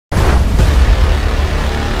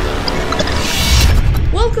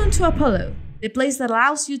to Apollo, the place that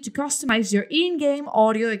allows you to customize your in-game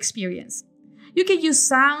audio experience. You can use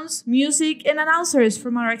sounds, music, and announcers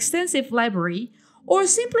from our extensive library, or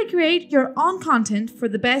simply create your own content for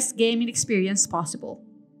the best gaming experience possible.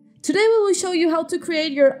 Today we will show you how to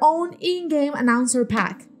create your own in-game announcer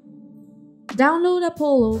pack. Download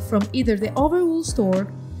Apollo from either the Overwolf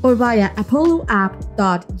store or via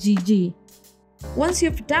apolloapp.gg. Once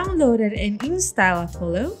you've downloaded and installed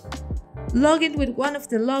Apollo, log in with one of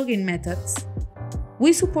the login methods.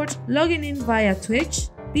 We support logging in via Twitch,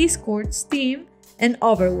 Discord, Steam, and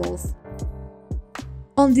Overwolf.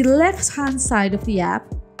 On the left-hand side of the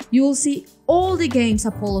app, you will see all the games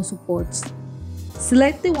Apollo supports.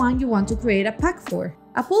 Select the one you want to create a pack for.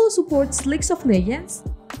 Apollo supports League of Legends,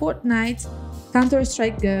 Fortnite,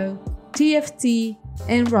 Counter-Strike Go, TFT,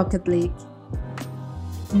 and Rocket League.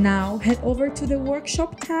 Now head over to the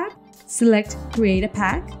Workshop tab, select Create a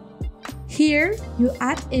Pack. Here you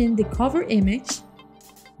add in the cover image,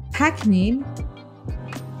 pack name,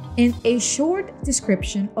 and a short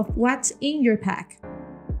description of what's in your pack.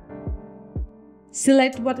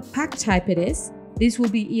 Select what pack type it is. This will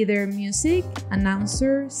be either music,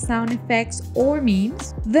 announcer, sound effects, or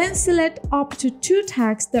memes. Then select up to 2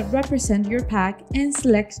 tags that represent your pack and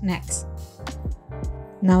select Next.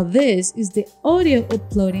 Now this is the audio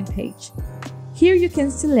uploading page. Here you can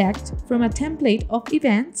select from a template of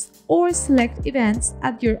events or select events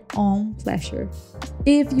at your own pleasure.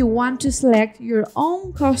 If you want to select your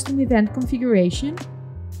own custom event configuration,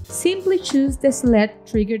 simply choose the Select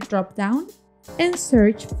Trigger drop-down and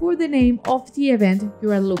search for the name of the event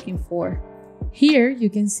you are looking for. Here you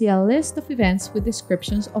can see a list of events with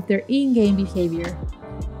descriptions of their in-game behavior.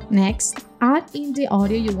 Next, add in the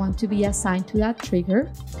audio you want to be assigned to that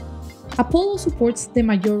trigger. Apollo supports the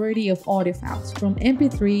majority of audio files from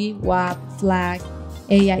MP3, WAV, FLAC,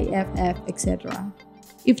 AIFF, etc.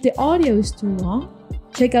 If the audio is too long,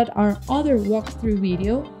 check out our other walkthrough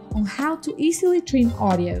video on how to easily trim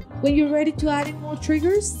audio. When you're ready to add in more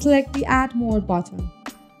triggers, select the Add More button.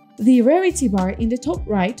 The rarity bar in the top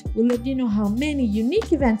right will let you know how many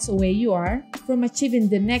unique events away you are from achieving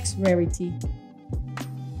the next rarity.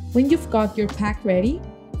 When you've got your pack ready,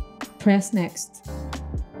 press Next.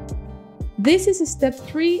 This is step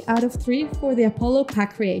 3 out of 3 for the Apollo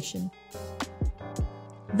pack creation.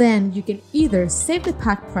 Then you can either save the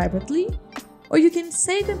pack privately, or you can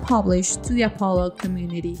save and publish to the Apollo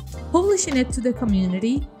community. Publishing it to the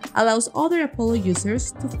community allows other Apollo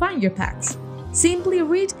users to find your packs. Simply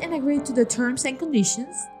read and agree to the terms and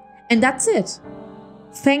conditions, and that's it.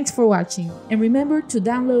 Thanks for watching, and remember to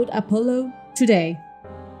download Apollo today.